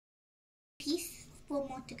piece, 4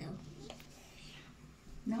 more to go.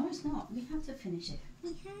 No, it's not. We have to finish it. We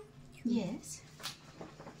have? Yes.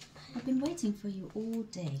 I've been waiting for you all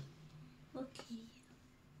day. Okay.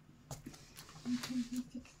 I'm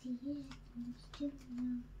 60 years and still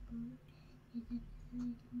not bored. There's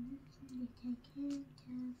absolutely nothing that I can't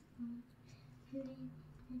afford. Doing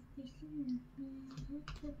everything that I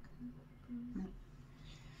took up. No.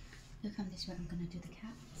 You come this way. I'm going to do the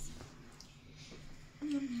cats.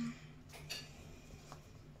 No, no.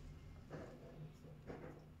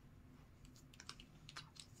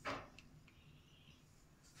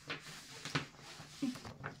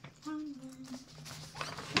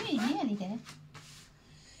 Hey, nearly there.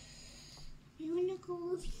 You wanna go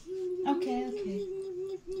with you? Okay, okay.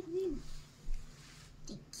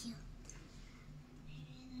 Thank you.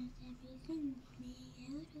 Everything's made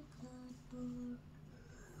out of cardboard.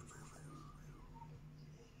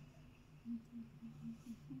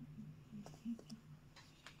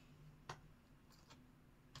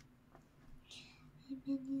 I've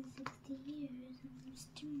been here 60 years and I'm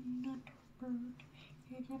still not bored.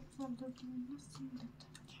 There's absolutely nothing that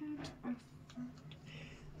I can't afford.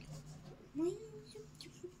 Why is it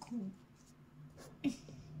difficult? It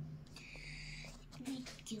may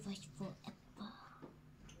give us forever.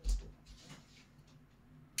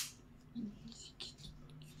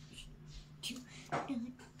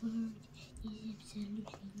 Not bored is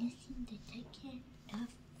absolutely nothing that I can't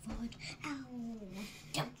afford. Ow!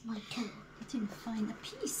 Jumped my toe. I didn't find a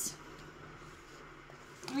piece.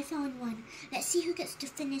 I found one. Let's see who gets to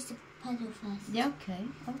finish the puzzle first. Yeah, okay,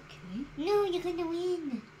 okay. No, you're gonna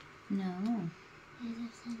win. No. There's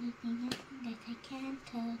absolutely nothing that I can't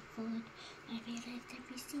afford. I realized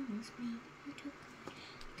everything was made out of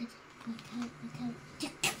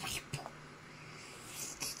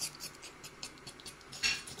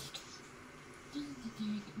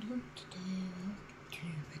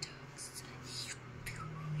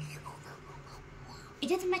It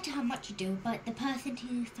doesn't matter how much you do, but the person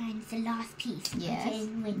who finds the last piece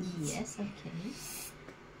wins. Yes, okay.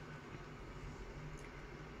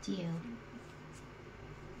 Deal.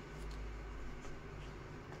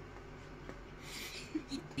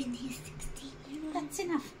 I've been here 60 years. That's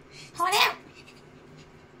enough. Hold out!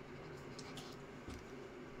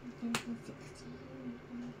 I've been here 60 years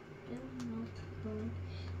and I'm still not bored.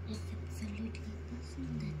 There's absolutely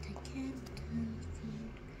nothing that I can't afford.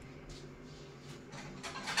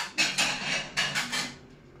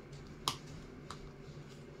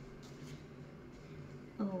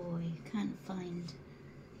 Oh, you can't find.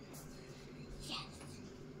 Yes.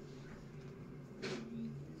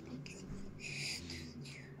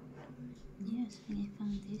 Yes, I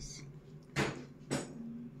found this.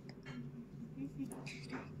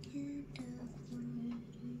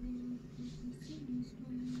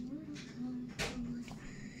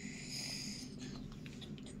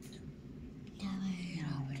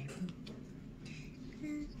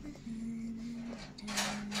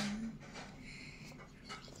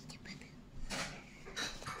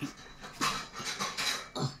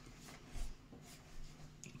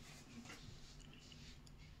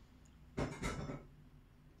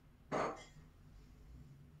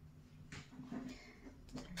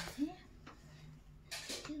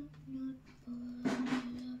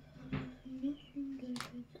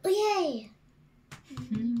 Oh, yay!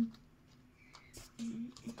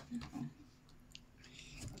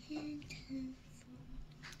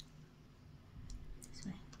 This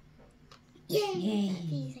way. Yay! Yay.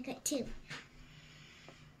 Please, I got 2.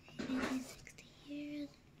 I've been here 60 years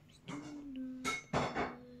and I'm still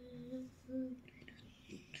not bored.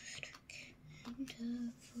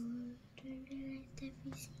 Can't afford. I realized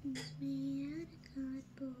everything's made out of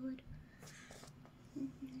cardboard.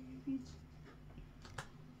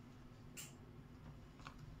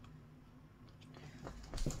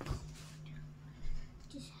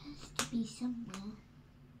 This has to be somewhere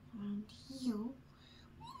around here.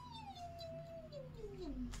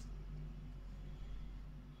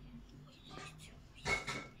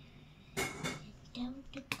 Down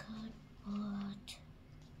the cardboard.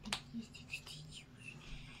 Been here 60 years.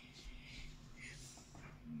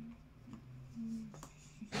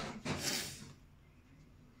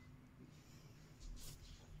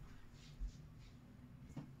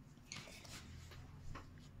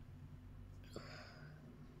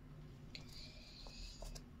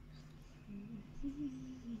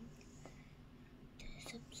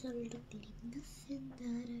 There's absolutely nothing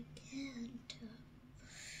that I can't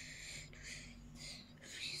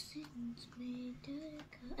Everything's made out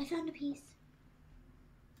of I found a piece.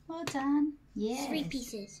 Well done. Yes. 3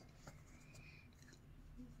 pieces.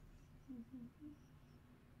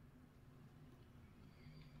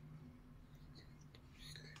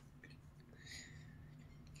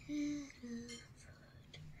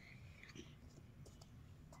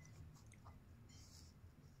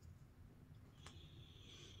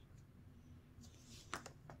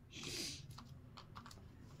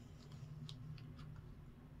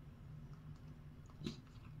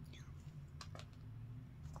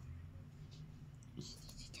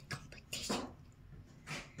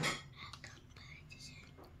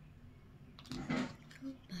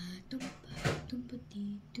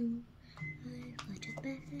 Can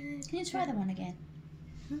you try that one again?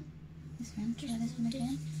 Huh? This one. Try this one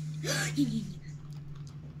again.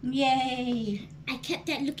 Yay! I kept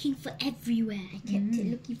that looking for everywhere. I kept it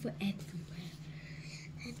looking for everywhere.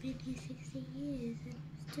 I've been here 60 years and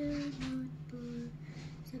I'm still not bored.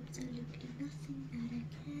 There's absolutely nothing that I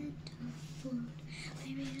can't afford. I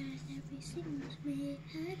realize everything's made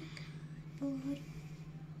out of cardboard.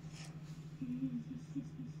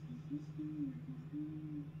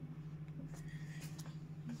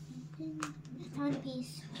 I found a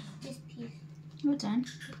piece. This piece. Well done.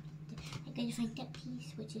 I'm going to find that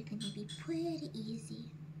piece, which is going to be pretty easy.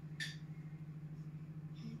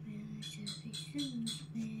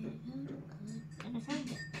 And I found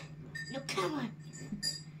it. No, come on!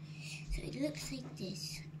 So it looks like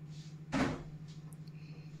this.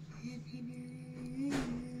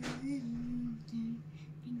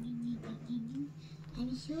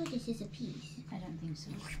 I'm sure this is a piece. I don't think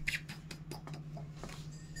so.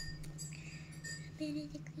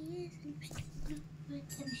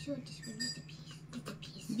 I'm sure this one is a piece. It's a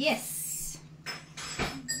piece. Yes!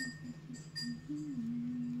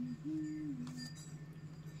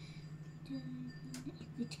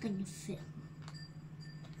 It's gonna fit.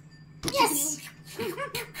 Yes! I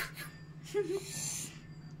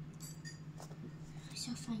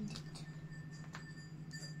shall find it.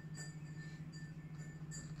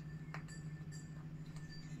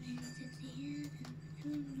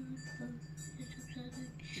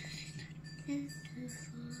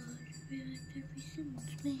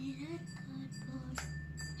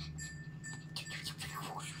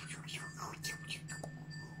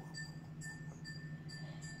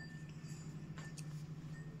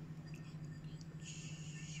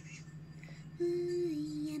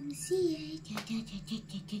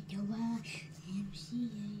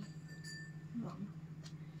 Wrong.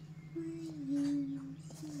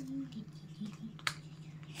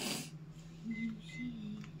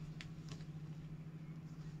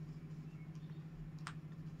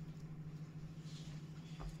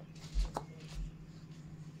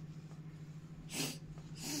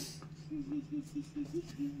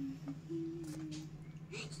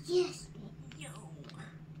 Yes. No.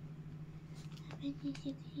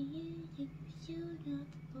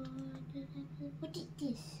 What did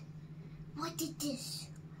this? What did this?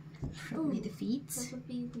 Probably the feet.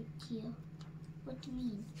 Probably with here. What do you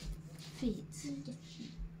mean? Feet. The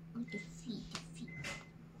feet. Oh, the feet. The feet.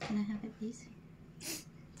 Can I have it, please?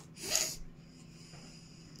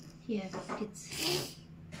 Here, it's...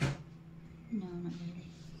 No, not really.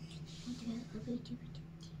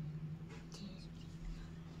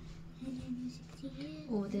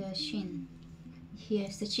 Or the shin.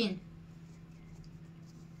 Here's the chin.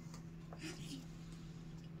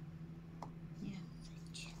 Yeah.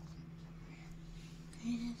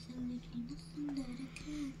 There's absolutely nothing that I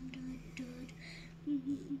can't do.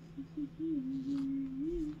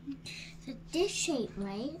 So this shape,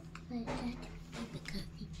 right? Like that.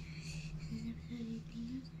 There's absolutely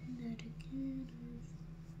nothing that I can't do.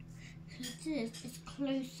 So this is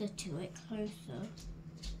closer to it, closer.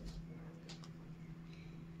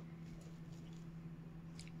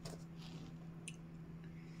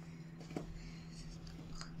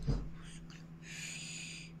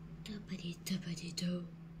 Do.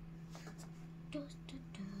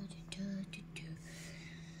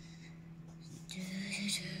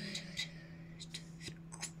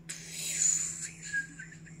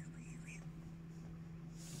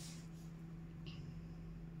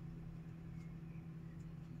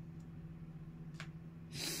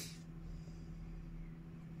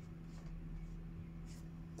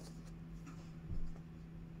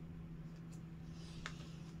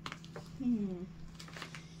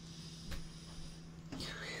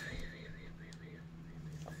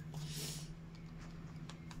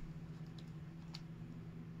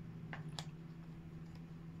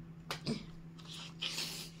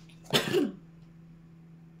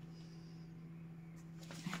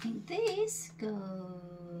 I think this goes...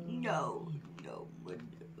 No.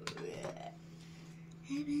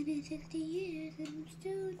 I've been here 60 years and I'm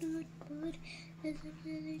still not bored. There's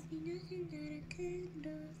absolutely nothing that I can't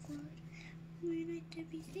afford. When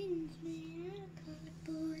everything's made out of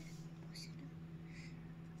cardboard.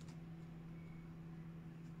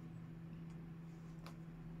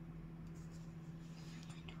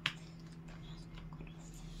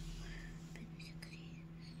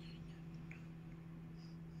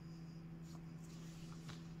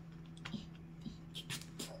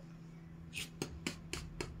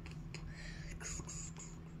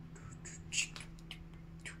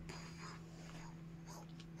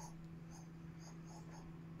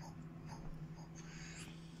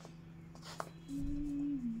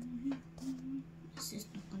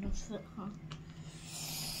 foot, huh?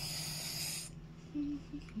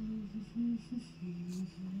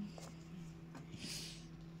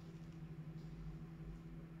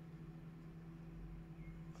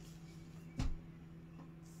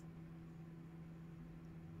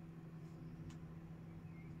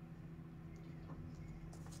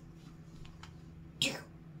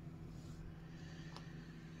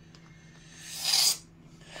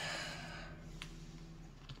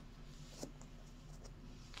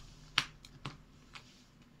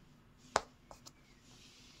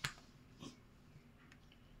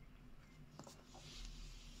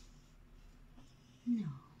 No.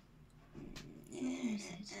 Where is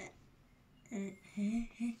it?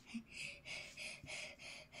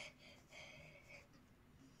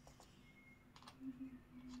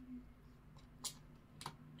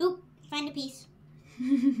 Oop! Find a piece.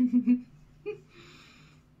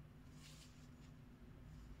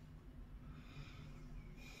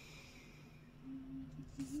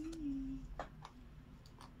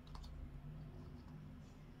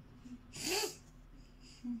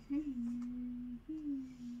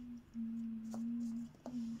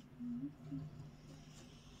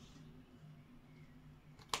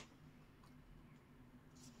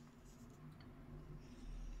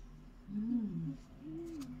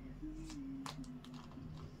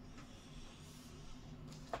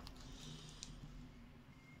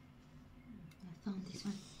 I found this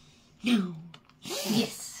one. No.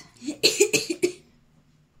 Yes.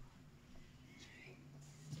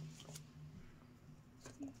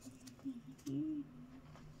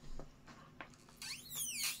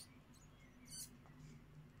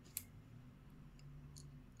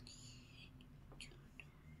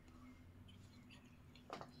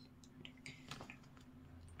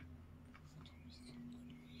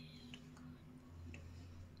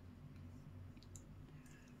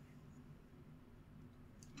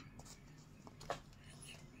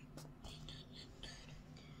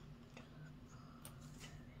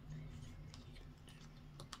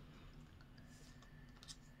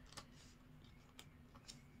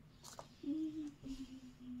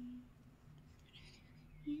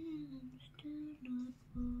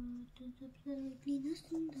 Absolutely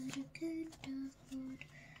nothing that I can't afford.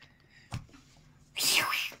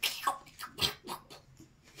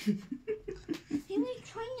 I was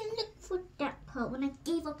trying to look for that part when I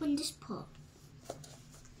gave up on this part.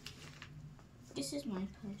 This is my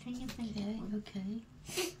part. Trying to find that one. Okay.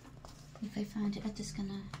 If I find it, I'm just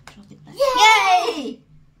gonna drop it back. Yay!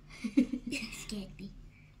 You scared me.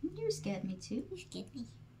 You scared me too. You scared me.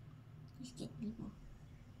 You scared me more.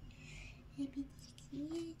 I've been 6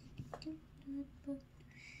 years.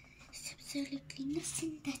 It's absolutely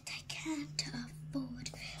nothing that I can't afford.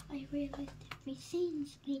 I realized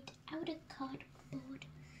everything's made out of cardboard.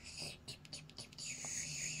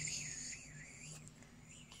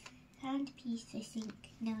 Found a piece, I think.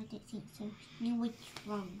 No, I don't think so. No, what's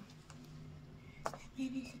wrong?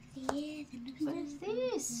 What is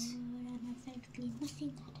this? And absolutely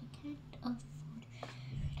nothing that I can't afford.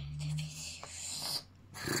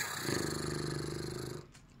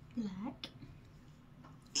 Black.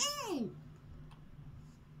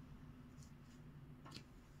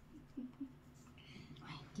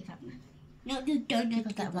 Give up. No, dude, don't Give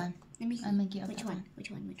up that one. Let me see. I'm gonna give up Which that one? one.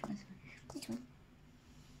 Which one? Which one? Which one?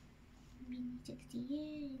 I mean, 60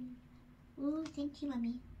 years. Oh, thank you,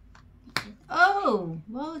 Mummy. Thank you. Oh,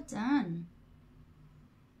 well done.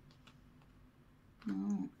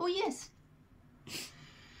 No. Oh yes.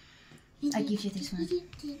 I give you this one.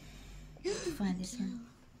 Find this one.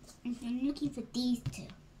 I'm looking for these two.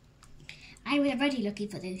 I was already looking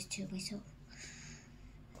for those two myself.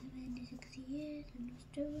 60 years and I'm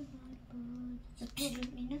still not bored. There's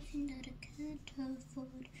absolutely nothing that I can't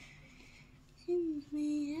afford. Things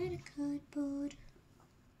made out of cardboard.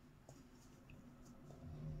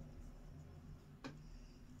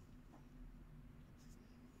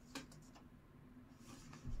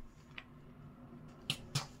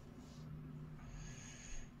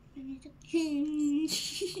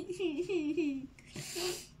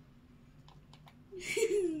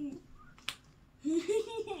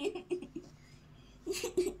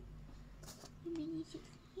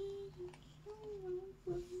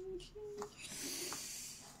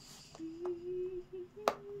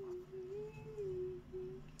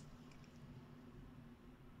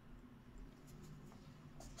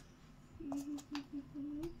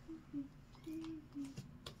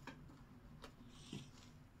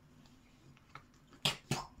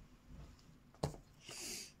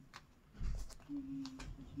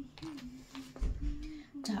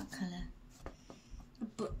 Dark colour. A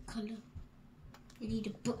book colour. I need a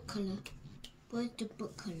book colour. Where's the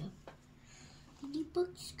book colour? Any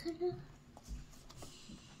books colour?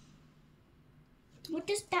 What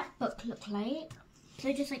does that book look like?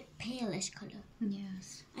 So just like palish colour.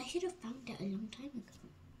 Yes. I should have found it a long time ago.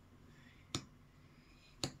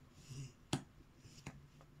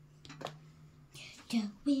 The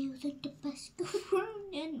wheels of the bus go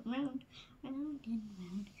round and round, round and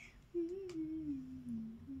round.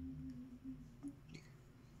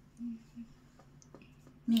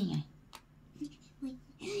 Niไง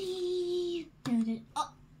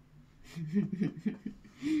Oh.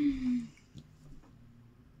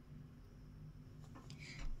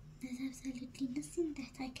 There's absolutely nothing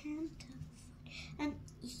that I can't afford.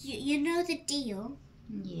 You know the deal.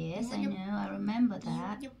 Yes, I know. I remember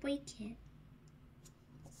that. You break it.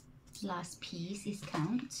 Last piece is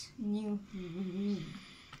count. No.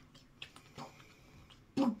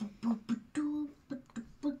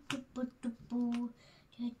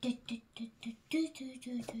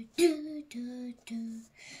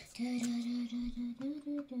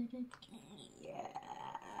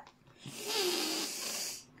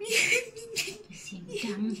 Xiên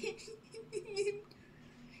trắng.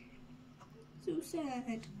 So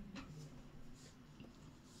sad.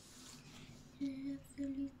 There's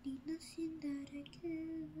absolutely nothing that I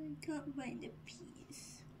can't find a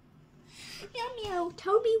piece. Meow meow,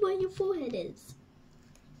 tell me where your forehead is.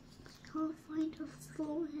 Can't find her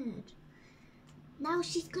forehead. Now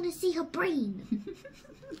she's gonna see her brain.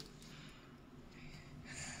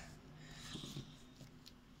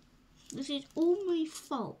 This is all my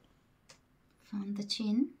fault. Found the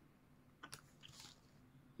chin.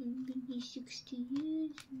 I'm gonna be 60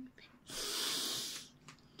 years.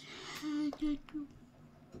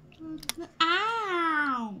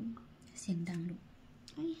 Ow! เสียงดังลูก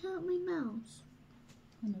I hurt my mouse.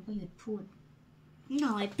 หนูก็หยุดพูด No,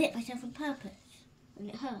 I bit myself on purpose. And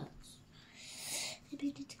it hurts. I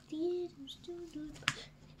bit it 60 years. I'm still not.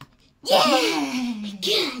 Yeah!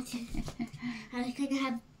 Good!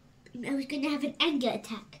 I was gonna have an anger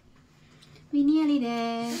attack. We nearly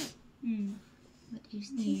there. What is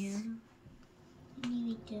this? Yeah.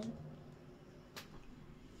 Nearly done.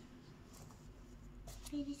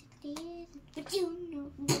 Maybe 60 years. But you know.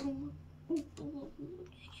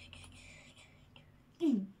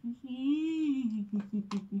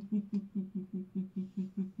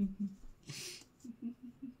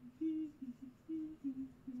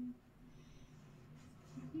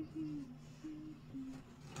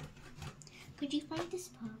 Could you find this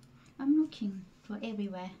part? I'm looking for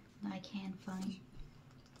everywhere. I can't find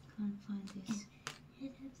this.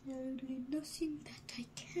 There's absolutely nothing that I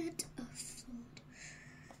can't afford.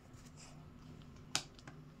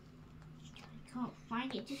 I can't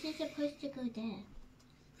find it. This is supposed to go there.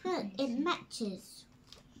 Look, it matches.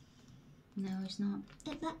 No, it's not.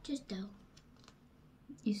 It matches though.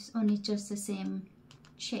 It's only just the same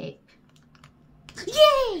shape.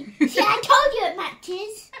 Yay! See, I told you it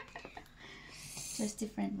matches. Just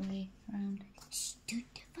different way around.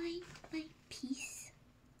 Don't divide my peace.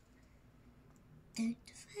 Don't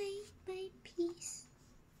divide my peace.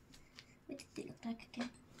 What does it look like again?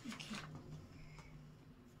 Okay.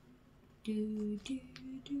 Do do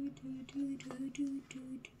do do do do do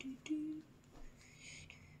do do do.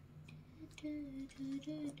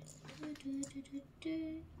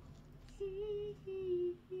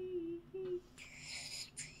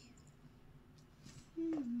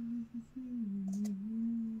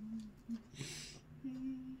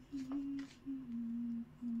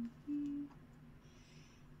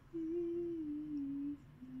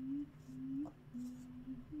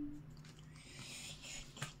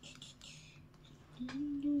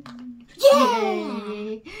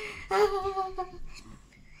 Yay!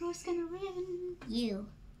 Who's gonna win? You.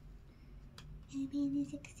 I've been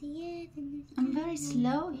 60 years and I'm very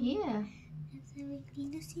slow here. absolutely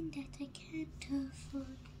nothing that I can't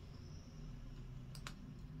afford.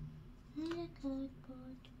 Not a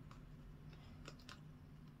cardboard.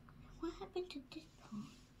 What happened to this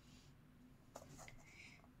part?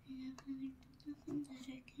 Nothing that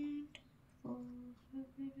I can't afford.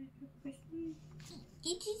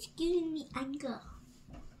 It is giving me anger.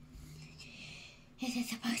 This is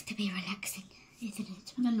supposed to be relaxing, isn't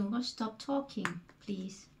it? Nanuga, stop talking,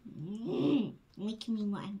 please. Making me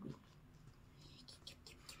more angry.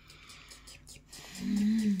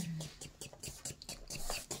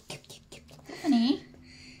 Honey?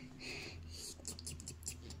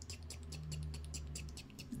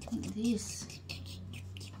 I think this.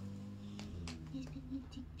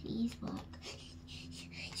 Please work.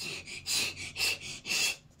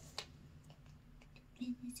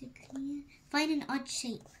 Find an odd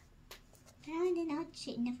shape. Found an odd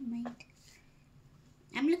shape. Never mind.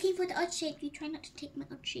 I'm looking for the odd shape. You try not to take my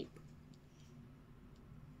odd shape.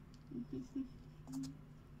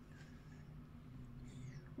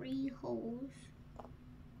 3 holes.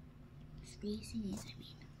 3 thingies, I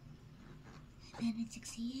mean. It's been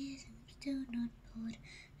 6 years and I'm still not bored.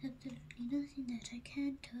 Absolutely nothing that I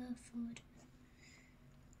can't afford.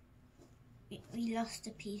 We lost a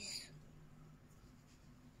piece.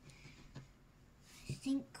 I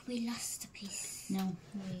think we lost a piece. No,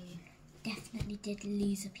 we definitely did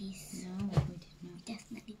lose a piece. No, we did not. We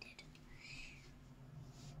definitely did.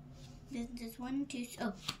 There's 1, 2.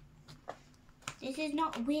 Oh, this is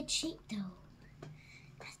not a weird shape though.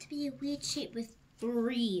 It has to be a weird shape with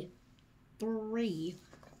 3. 3.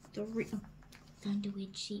 Oh, found a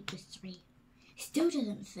weird shape with 3. Still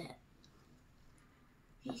doesn't fit.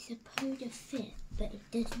 It's supposed to fit, but it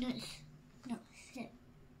does not fit.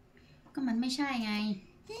 ก็มันไม่ใช่ไง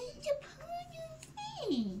It's supposed to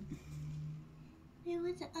fit. There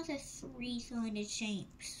was the other 3-sided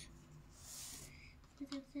shapes.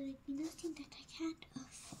 There's absolutely nothing that I can't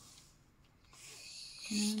afford.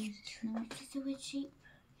 No. This is a weird shape.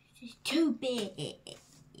 It's too big.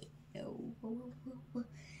 No.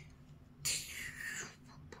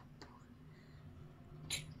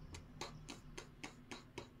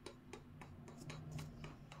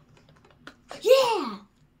 Yeah!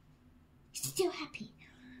 Still happy.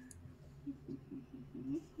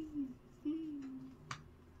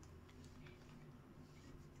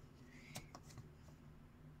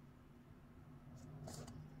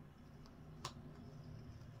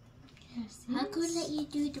 I could let you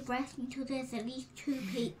do the rest until there's at least 2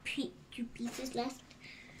 pieces left.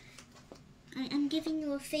 I'm giving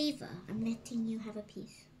you a favor. I'm letting you have a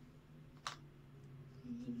piece.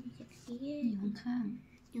 อยู่ข้าง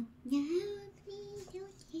No, please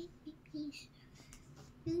don't take my piece.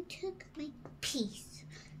 You took my piece.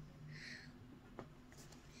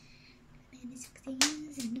 Been 6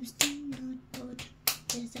 years and I'm still not bored.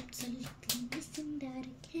 There's absolutely nothing that I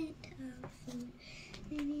can't afford.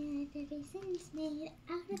 Everything's made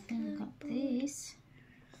out of I got cardboard. this.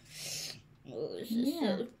 Oh, this is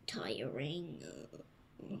so tiring.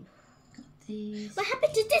 Got this. What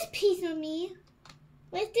happened to this piece, Mommy?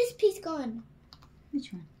 Where's this piece gone? Which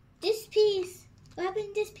one? This piece. What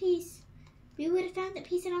happened to this piece? We would have found that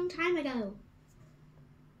piece a long time ago.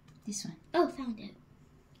 This one. Oh, found it.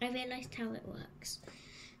 I realized how it works.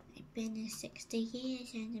 I've been here 60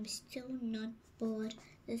 years and I'm still not bored.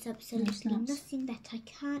 There's absolutely nothing that I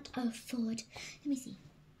can't afford. Let me see.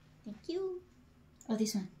 Thank you. Oh,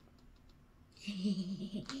 this one.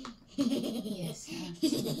 Yes.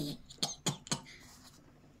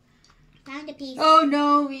 Found a piece. Oh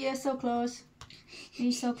no, we are so close.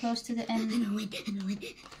 We're so close to the end. I'm gonna win.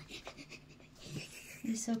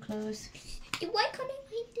 We're so close. Why can't I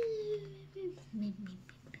find it?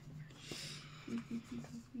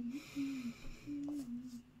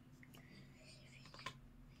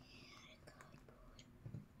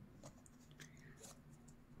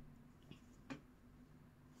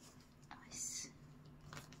 Nice.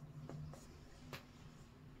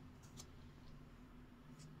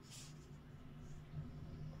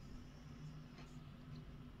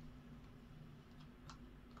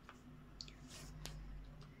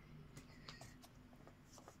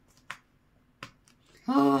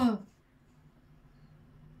 Oh!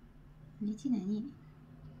 นี่ที่ไหนนี่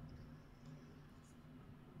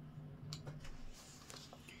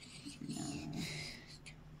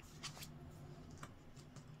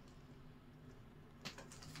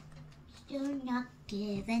Still not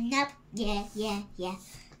giving up. Yeah.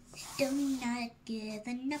 Still not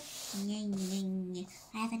giving up. Yeah.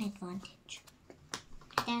 I have an advantage.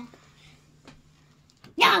 Yeah.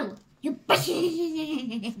 No! You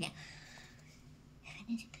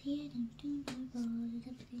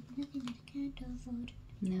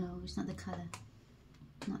No, it's not the colour.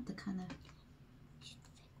 Not the colour.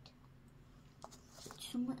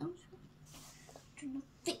 Somewhere else. Trying to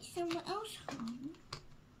fit somewhere else.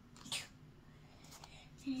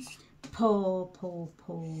 Pull.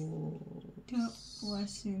 Don't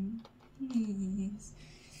listen. Please.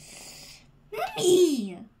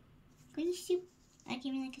 Mommy! Can you see? I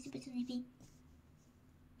came in like a super sleepy.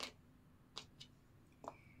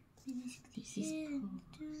 This is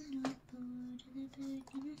pull.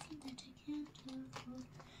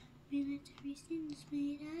 Everything's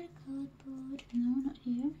made out of cardboard. No, not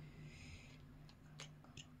here.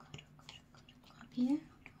 Up here?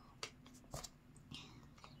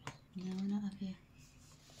 No, not up here.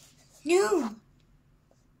 No!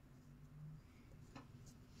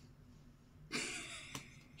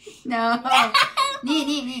 No!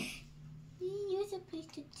 Nee. You're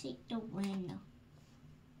supposed to take the win.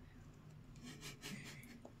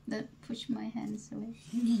 push my hands away.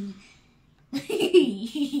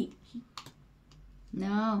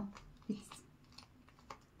 No. It's...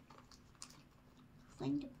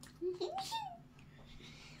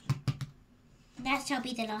 That shall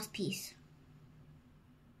be the last piece.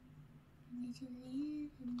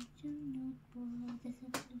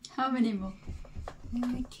 How many more?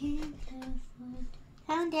 I can't afford.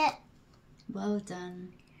 Found it. Well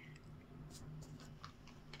done.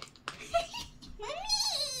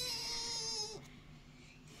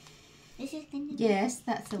 This is going to be... Yes,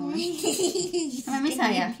 that's the one. Let me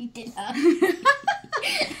say it. Are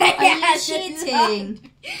Are you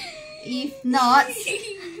cheating? If not,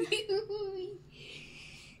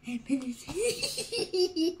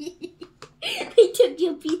 I took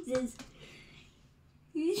your pieces.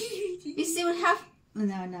 you still have.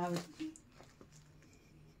 No.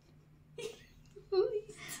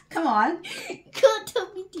 Come on. Can't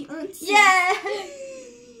tell me the answer. Yeah.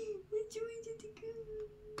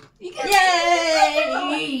 You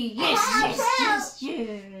Yay! Yes.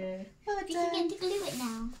 Well We done. can get to glue it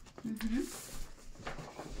now. Mm-hmm.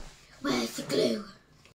 Where's the glue?